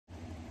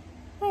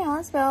all,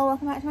 it's Belle.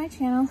 Welcome back to my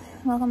channel.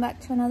 Welcome back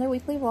to another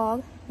weekly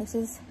vlog. This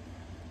is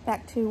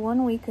back to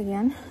 1 week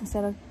again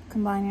instead of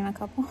combining a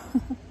couple.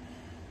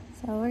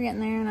 So we're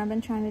getting there, and I've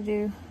been trying to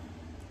do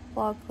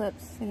vlog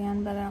clips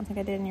again, but I don't think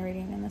I did any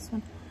reading in this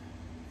one.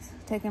 It's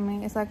taking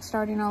me, it's like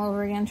starting all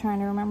over again,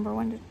 trying to remember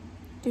when to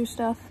do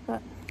stuff,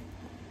 but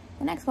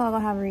the next vlog I'll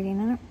have reading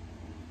in it.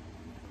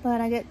 But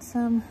I get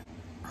some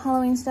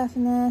Halloween stuff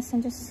in this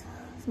and just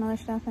some other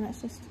stuff, and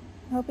it's just,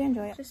 I hope you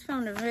enjoy it. Just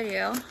filmed a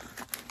video.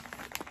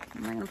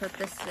 I'm not gonna put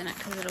this in it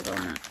because it'll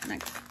go in the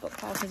next book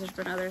haul, because there's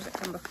been others that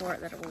come before it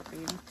that it will be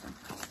in.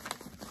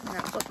 So I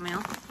got book mail.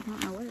 I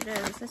don't know what it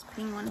is. This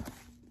penguin.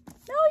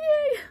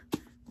 Oh yay!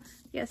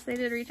 Yes, they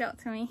did reach out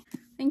to me.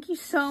 Thank you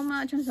so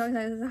much. I'm so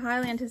excited. This is a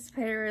highly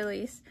anticipated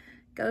release.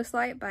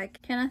 Ghostlight by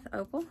Kenneth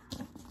Oppel.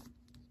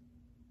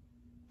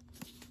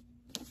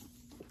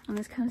 And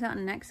this comes out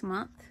next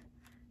month.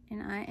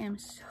 And I am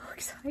so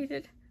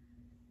excited.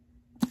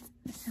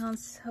 It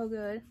sounds so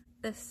good.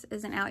 This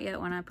isn't out yet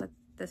when I put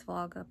this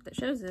vlog up that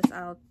shows this.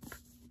 I'll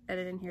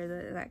edit in here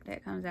the exact day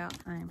it comes out.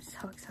 I am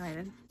so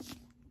excited.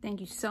 Thank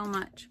you so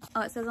much.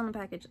 Oh, it says on the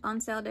package, on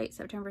sale date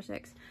September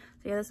 6th.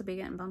 So yeah, this will be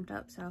getting bumped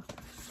up, so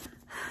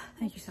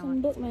thank you so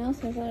much. Book mail,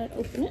 so I thought I'd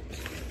open it.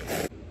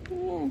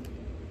 Yeah.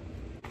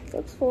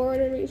 Books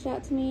Forward reached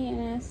out to me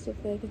and asked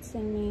if they could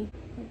send me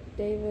a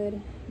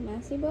David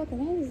Massie book. I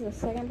think this is the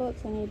second book,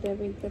 so I need to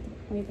read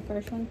the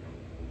first one,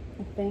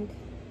 I think.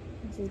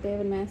 This is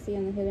David Massie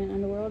and the Hidden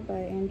Underworld by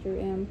Andrew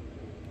M.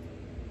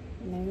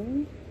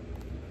 Nehring.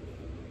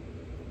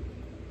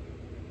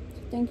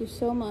 So thank you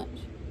so much.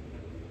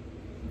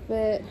 If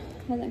it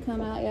hasn't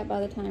come out yet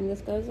by the time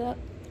this goes up,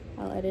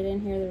 I'll edit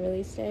in here the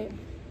release date.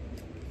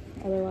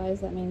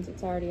 Otherwise, that means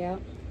it's already out.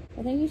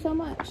 But thank you so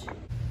much.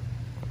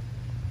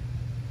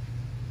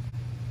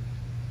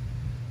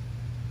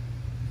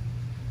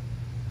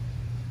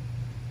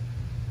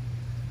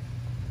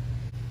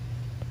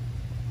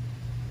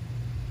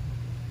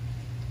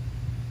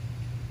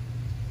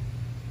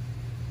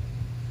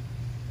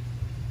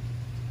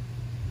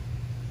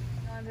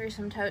 Through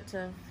some totes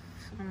of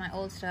some of my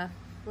old stuff,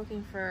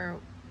 looking for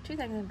two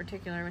things in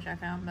particular which I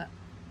found, but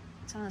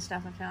some of the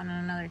stuff I found in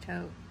another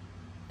tote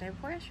day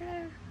before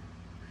yesterday,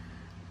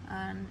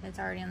 and it's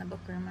already in the book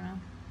room, and I'll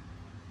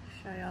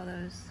show you all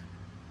those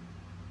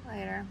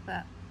later.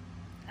 But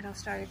it all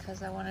started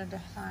because I wanted to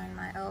find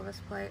my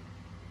Elvis plate.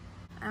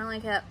 I only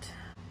kept,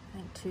 I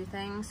think, 2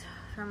 things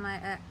from my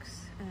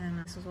ex,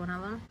 and this was one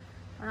of them.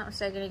 If I'm not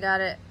mistaken, he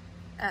got it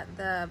at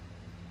the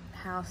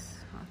house,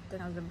 I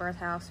think it was the birth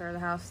house or the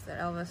house that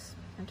Elvis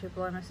in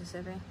Tupelo,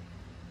 Mississippi.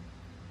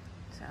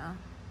 So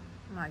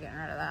I'm not getting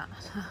rid of that.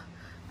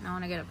 And I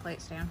want to get a plate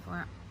stand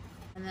for it.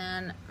 And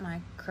then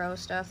my crow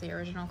stuff, the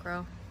original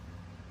crow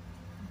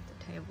at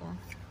the table.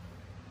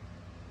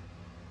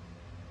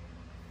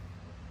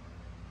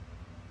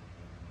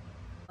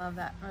 Love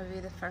that movie,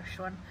 the first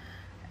one.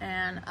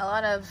 And a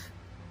lot of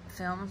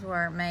films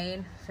were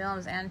made,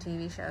 films and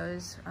TV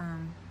shows,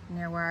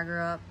 near where I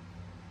grew up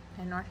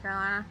in North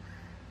Carolina.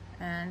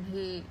 And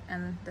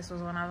this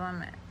was one of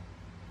them,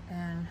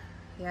 and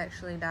he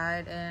actually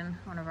died in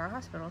one of our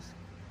hospitals.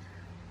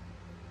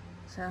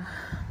 So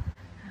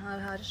I love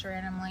how just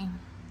randomly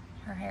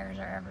her hairs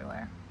are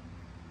everywhere.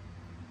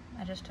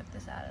 I just took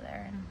this out of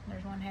there and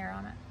there's one hair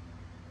on it.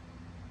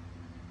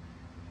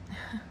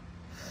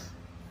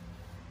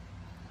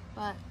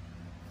 But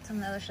some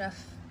of the other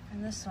stuff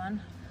in this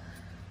one,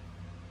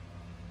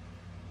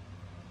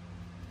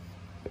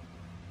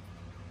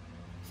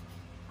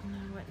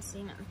 I went and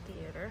seen it in the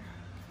theater.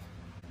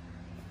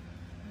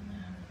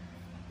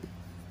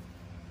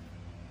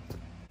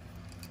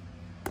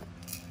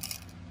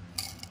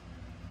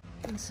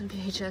 And some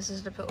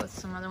VHSs to put with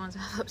some other ones I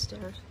have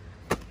upstairs.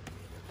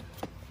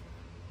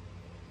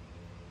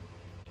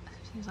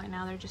 Seems like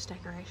now they're just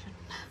decoration.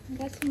 I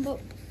got some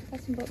book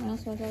mail,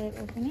 so I thought I'd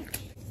open it.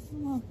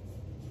 Oh,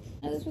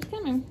 this was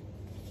coming.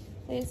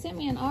 They had sent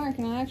me an ARC,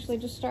 and I actually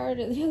just started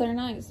it the other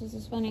night. So this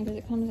is funny because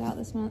it comes out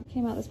this month. It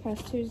came out this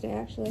past Tuesday,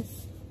 actually.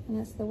 And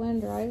it's The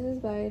Wind Rises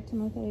by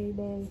Timothée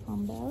de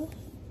Fombelle.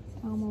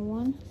 It's Alma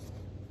 1.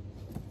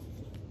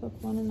 Book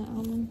 1 in the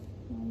Alma.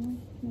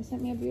 And they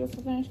sent me a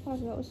beautiful finished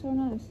copy. That was so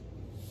nice.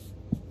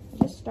 I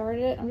just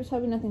started it. I'm just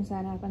hoping nothing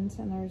sad happens,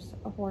 and there's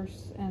a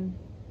horse, and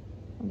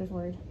I'm just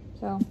worried.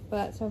 So,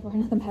 but so far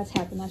nothing bad's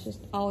happened. That's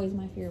just always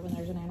my fear when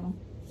there's an animal.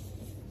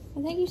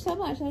 And thank you so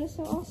much. That is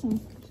so awesome.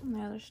 Some of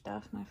the other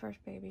stuff, my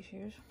first baby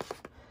shoes.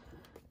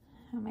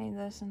 I made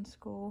this in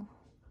school.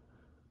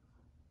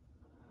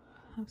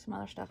 I have some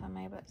other stuff I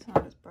made, but some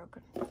of it's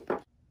broken.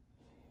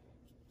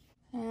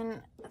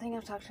 And I think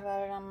I've talked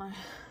about it on my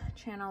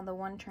channel, the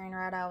one train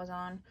ride I was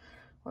on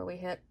where we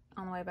hit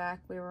on the way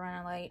back. We were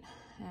running late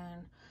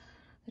and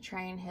the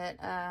train hit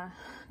a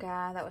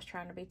guy that was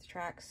trying to beat the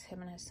tracks,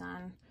 him and his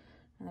son,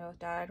 and they both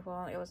died.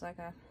 Well, it was like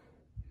a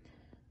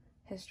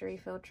history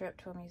field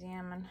trip to a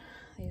museum, and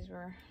these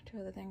were 2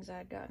 of the things I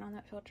had gotten on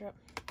that field trip.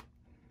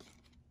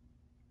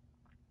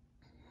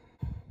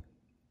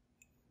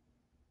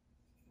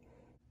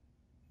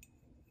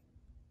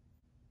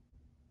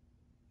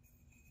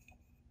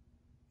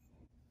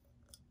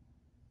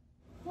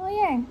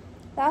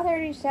 The author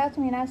reached out to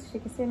me and asked if she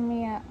could send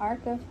me an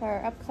arc of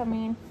her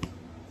upcoming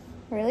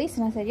release,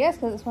 and I said yes,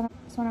 because it's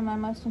one of my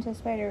most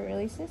anticipated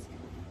releases.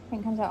 I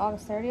think it comes out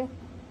August 30th.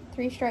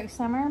 3 Strikes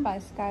Summer by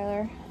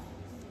Skyler.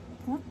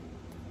 Huh?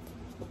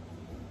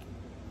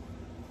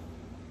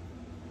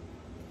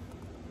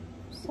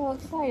 So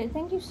excited.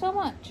 Thank you so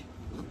much.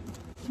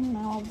 And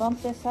I'll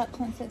bump this up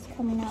since it's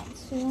coming out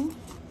soon.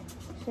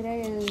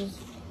 Today is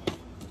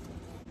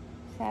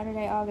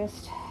Saturday,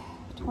 August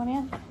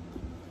 20th.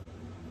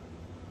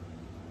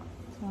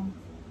 So,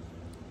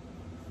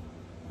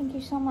 thank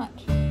you so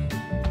much.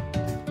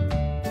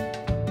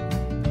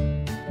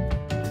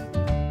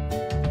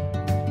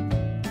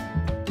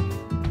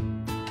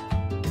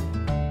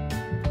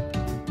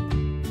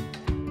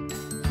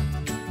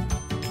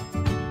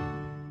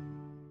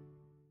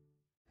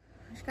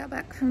 Just got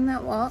back from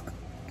that walk.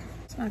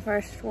 It's my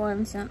first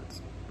one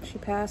since she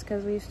passed,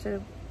 because we used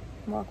to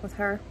walk with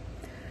her.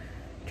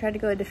 Tried to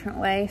go a different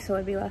way so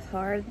it'd be less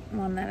hard.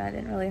 One that I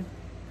didn't really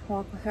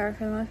walk with her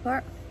for the most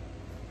part.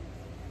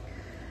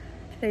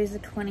 Today's the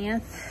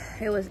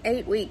 20th. It was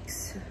 8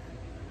 weeks.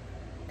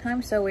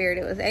 Time's so weird.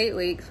 It was 8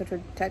 weeks, which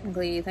would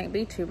technically, you think,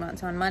 be 2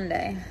 months on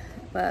Monday.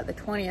 But the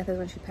 20th is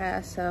when she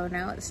passed, so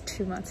now it's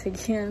 2 months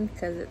again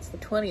because it's the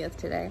 20th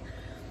today.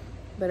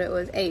 But it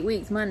was 8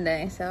 weeks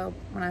Monday, so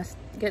when I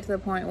get to the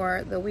point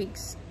where the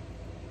weeks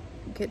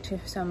get to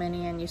so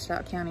many and you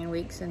stop counting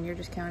weeks and you're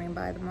just counting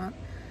by the month,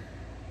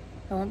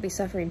 I won't be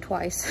suffering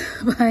twice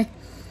by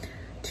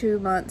 2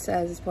 months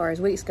as far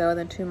as weeks go, and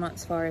then 2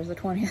 months as far as the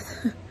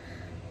 20th.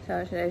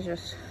 So today's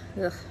just,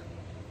 ugh.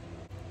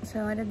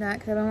 So I did that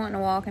because I've been wanting to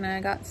walk, and I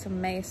got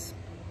some mace.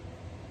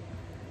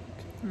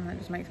 And that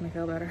just makes me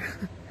feel better.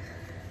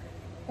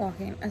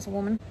 Walking as a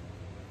woman.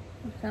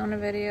 I found a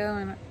video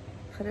and I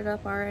put it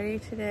up already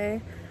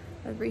today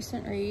of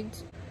recent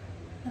reads.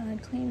 I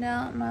cleaned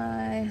out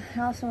my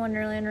Alice in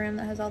Wonderland room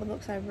that has all the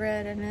books I've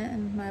read in it,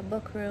 and my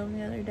book room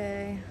the other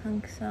day.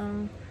 Hung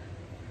some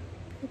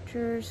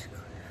pictures,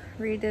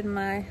 redid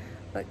my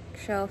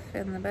bookshelf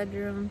in the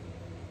bedroom.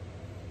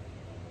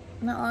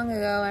 Not long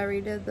ago I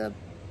redid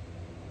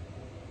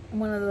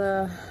one of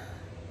the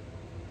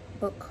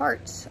book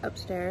carts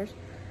upstairs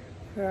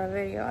for a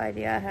video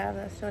idea I have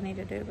that I still need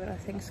to do, but I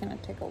think it's going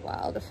to take a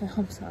while to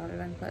film, so I've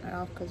been putting it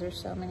off because there's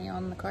so many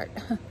on the cart.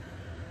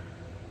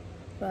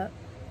 But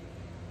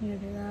I need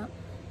to do that.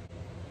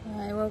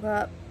 I woke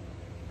up,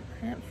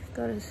 I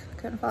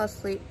couldn't fall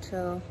asleep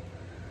till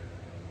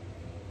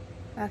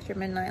after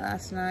midnight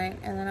last night,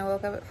 and then I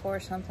woke up at 4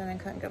 something and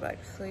couldn't go back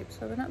to sleep,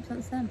 so I've been up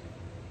since then.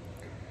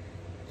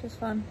 Just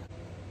fun.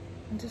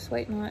 I'm just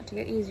waiting on it to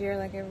get easier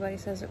like everybody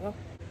says it will.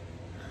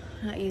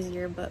 Not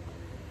easier, but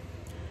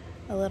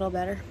a little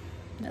better,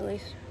 at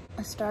least.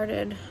 I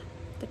started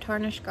The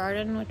Tarnished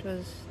Garden, which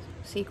was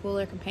a sequel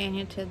or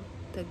companion to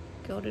The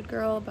Gilded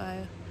Girl by,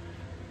 I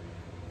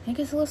think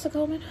it's Alyssa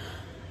Coleman.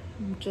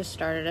 Just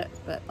started it,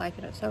 but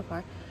liking it so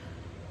far.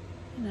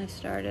 And I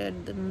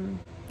started The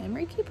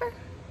Memory Keeper.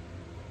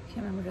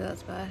 Can't remember who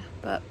that's by,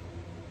 but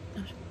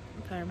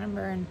if I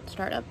remember and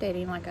start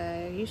updating like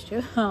I used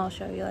to, I'll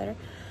show you later.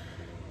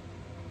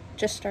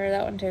 Just started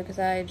that one too because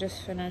I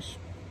just finished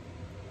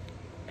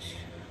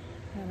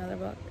another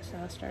book, so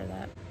I started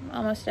that. I'm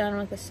almost done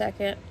with the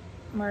second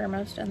Murder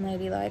Most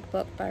Unladylike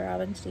book by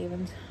Robin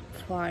Stevens.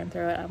 I'm flying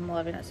through it. I'm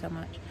loving it so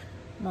much.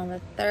 I'm on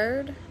the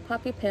 3rd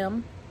Poppy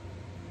Pym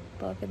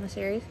book in the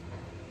series,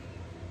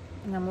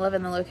 and I'm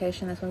loving the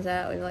location this one's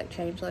at. We've like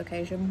changed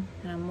location,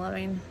 and I'm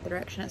loving the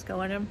direction it's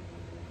going in.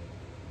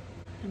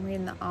 I'm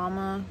reading the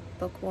Alma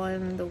Book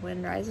 1, The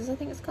Wind Rises, I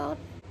think it's called.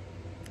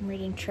 I'm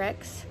reading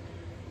Treks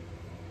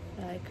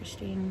by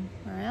Christine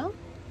Morel.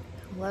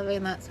 I'm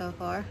loving that so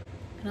far.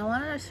 And I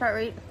wanted to start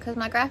reading, because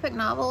my graphic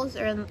novels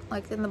are in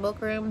the book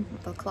room,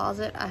 the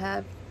closet. I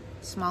have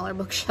smaller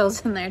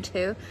bookshelves in there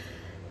too.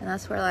 And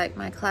that's where like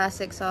my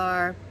classics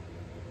are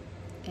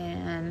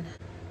and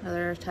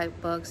other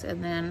type books.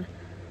 And then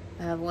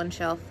I have one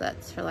shelf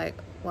that's for like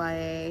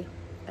YA,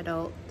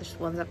 adult. There's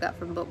ones I've got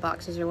from book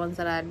boxes or ones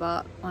that I had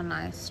bought when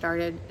I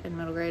started in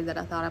middle grade that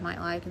I thought I might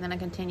like. And then I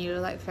continued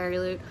to like Fairy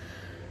Loot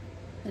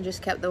and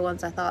just kept the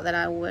ones I thought that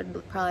I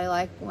would probably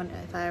like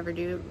if I ever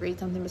do read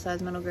something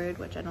besides middle grade,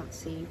 which I don't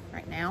see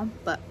right now.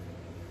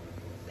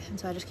 And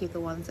so I just keep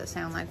the ones that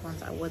sound like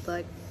ones I would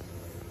like.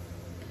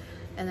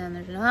 And then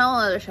there's a whole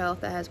other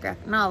shelf that has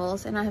graphic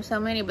novels, and I have so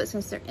many, but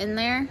since they're in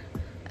there,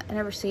 I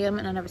never see them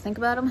and I never think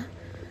about them.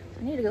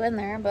 So I need to go in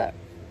there, but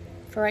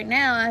for right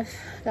now, I've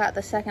got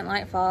the second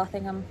Lightfall. I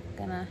think I'm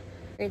gonna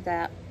read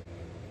that.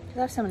 Because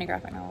I have so many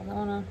graphic novels. I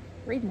wanna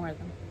read more of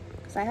them,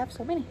 because I have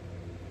so many.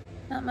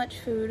 Not much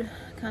food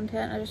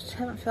content. I just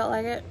haven't felt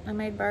like it. I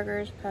made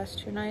burgers the past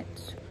 2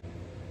 nights.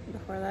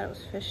 Before that, it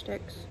was fish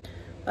sticks.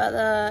 But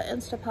the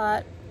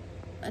Instapot,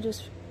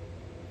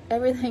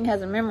 everything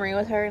has a memory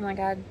with her, and like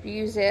I'd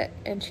use it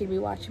and she'd be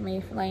watching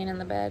me laying in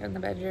the bed in the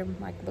bedroom,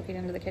 like looking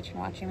into the kitchen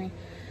watching me.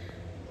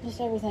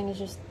 Just everything is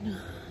just,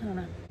 I don't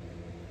know.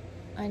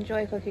 I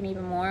enjoy cooking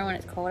even more when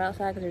it's cold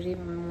outside because there's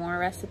even more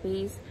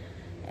recipes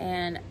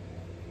and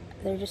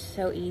they're just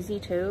so easy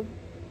too.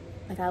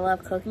 Like I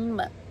love cooking,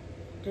 but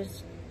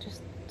just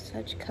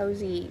such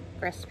cozy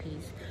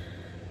recipes.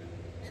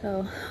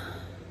 So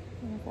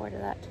looking forward to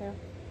that too.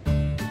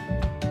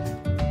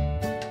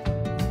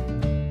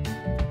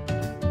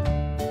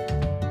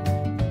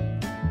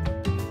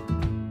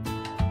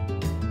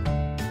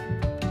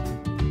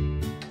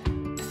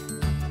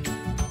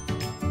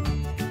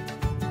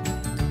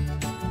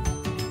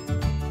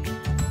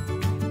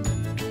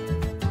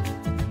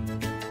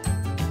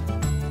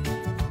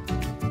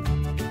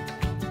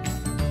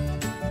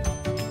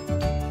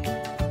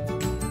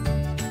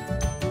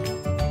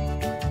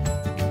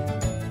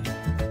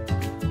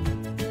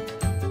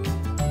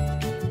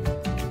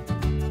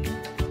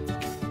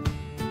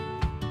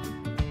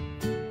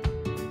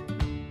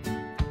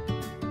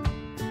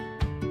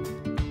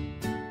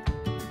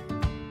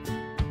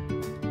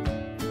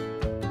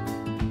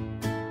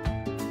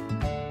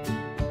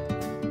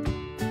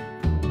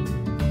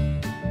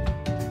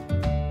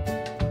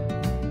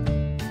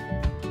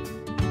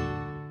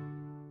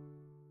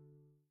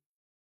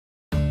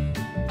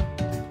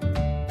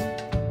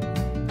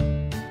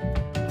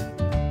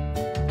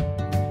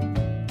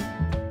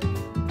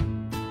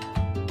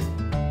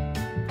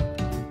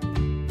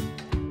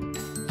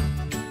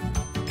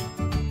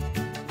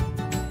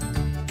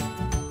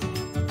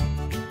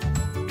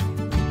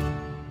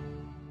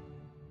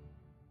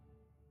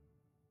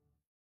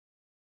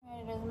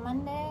 It is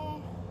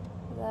Monday,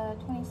 the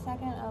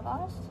 22nd of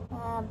August.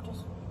 I've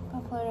just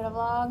uploaded a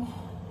vlog.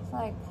 It's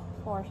like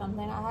 4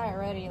 something. I had it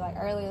ready like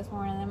early this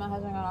morning, and then my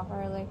husband got off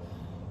early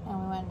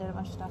and we went and did a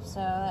bunch of stuff, so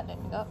that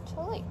didn't go up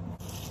till late.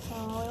 So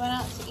we went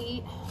out to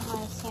eat. I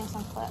might have seen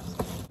some clips.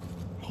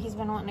 He's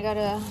been wanting to go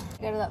to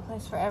that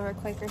place forever,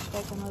 Quaker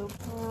Steak and Lube.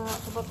 We went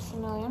out to Books a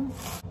Million.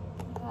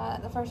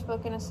 The first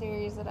book in a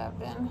series that I've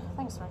been,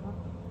 thanks for them.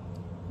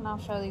 And I'll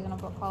show these in a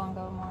book haul and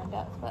go more in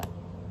depth, but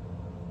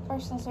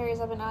first in the series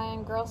I've been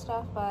eyeing Girl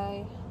Stuff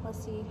by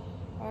Lisi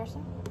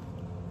Harrison.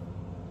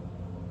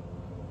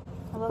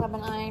 A book I've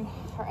been eyeing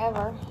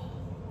forever,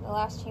 The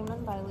Last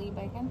Human by Lee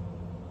Bacon.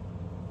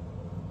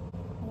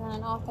 And then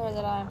an author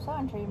that I'm so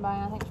intrigued by,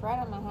 and I think it's right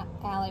up my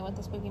alley with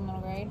the spooky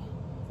middle grade,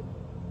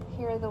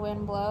 Hear the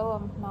Wind Blow,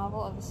 a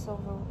novel of the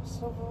Civil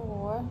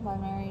War by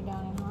Mary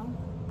Downing Hahn.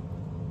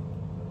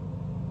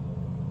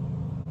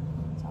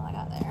 That's all I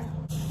got there.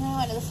 Now I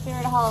went to the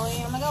Spirit of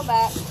Halloween. I'm gonna go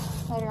back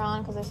later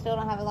on because I still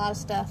don't have a lot of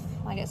stuff.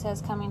 Like it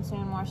says coming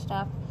soon, more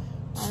stuff.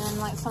 And then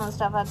like some of the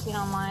stuff I've seen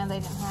online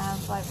they didn't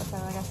have, like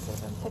because I guess they've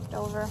been picked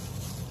over.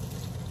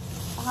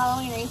 The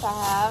Halloween wreath I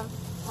have,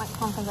 like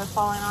pumpkins are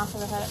falling off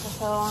because I've had it for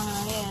so long and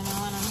I need a new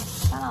one.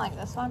 And kind of like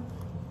this one.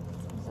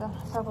 The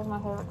purple's my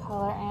favorite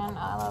color, and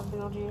I love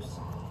Beetlejuice.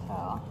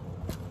 So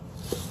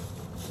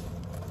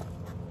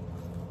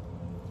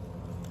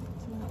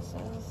it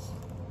says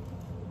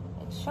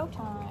it's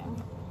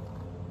showtime.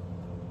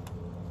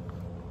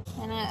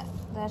 And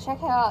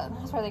check out,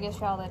 that's where they get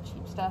you all the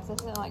cheap stuff. This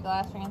isn't like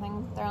glass or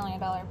anything. They're only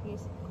 $1 a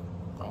piece.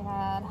 They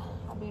had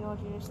a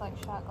Beetlejuice like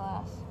shot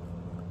glass.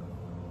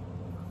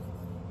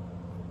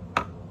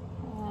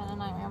 And a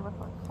Nightmare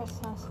Before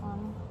Christmas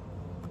one.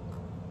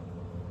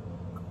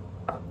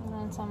 And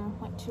then some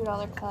like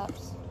 $2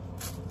 cups.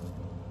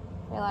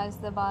 Realize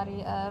the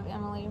body of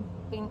Emily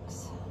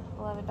Binks'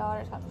 beloved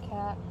daughter. It's got the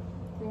cat.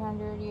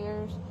 300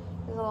 years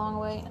is a long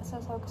wait. It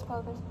says Hocus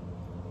Pocus.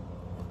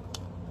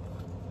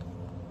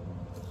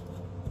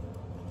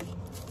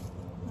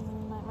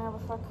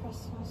 Before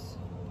Christmas.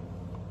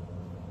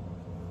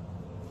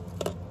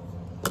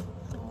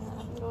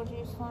 And a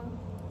Beetlejuice one.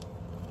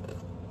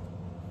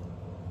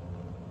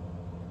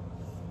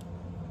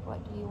 What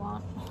do you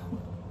want?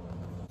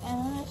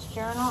 And then this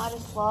journal, I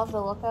just love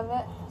the look of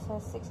it. It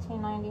says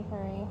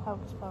 1693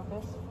 Hocus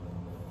Pocus.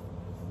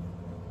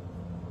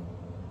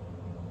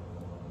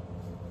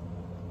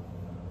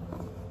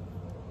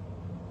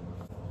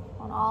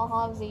 On All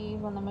Hallows Eve,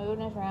 when the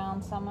moon is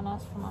round, summon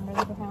us from under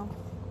the ground.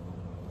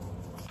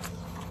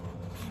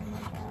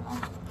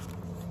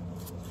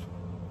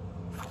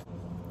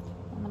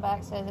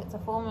 Back says it's a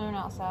full moon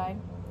outside.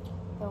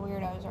 The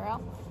weirdos are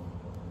out.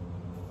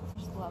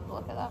 Just love the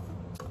look of that.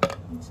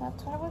 And so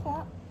that's what we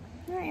got.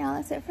 Alright y'all,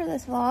 that's it for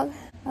this vlog.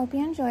 I hope you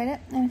enjoyed it.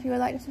 And if you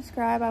would like to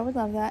subscribe, I would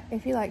love that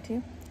if you like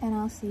to. And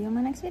I'll see you in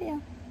my next video.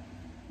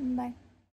 Bye.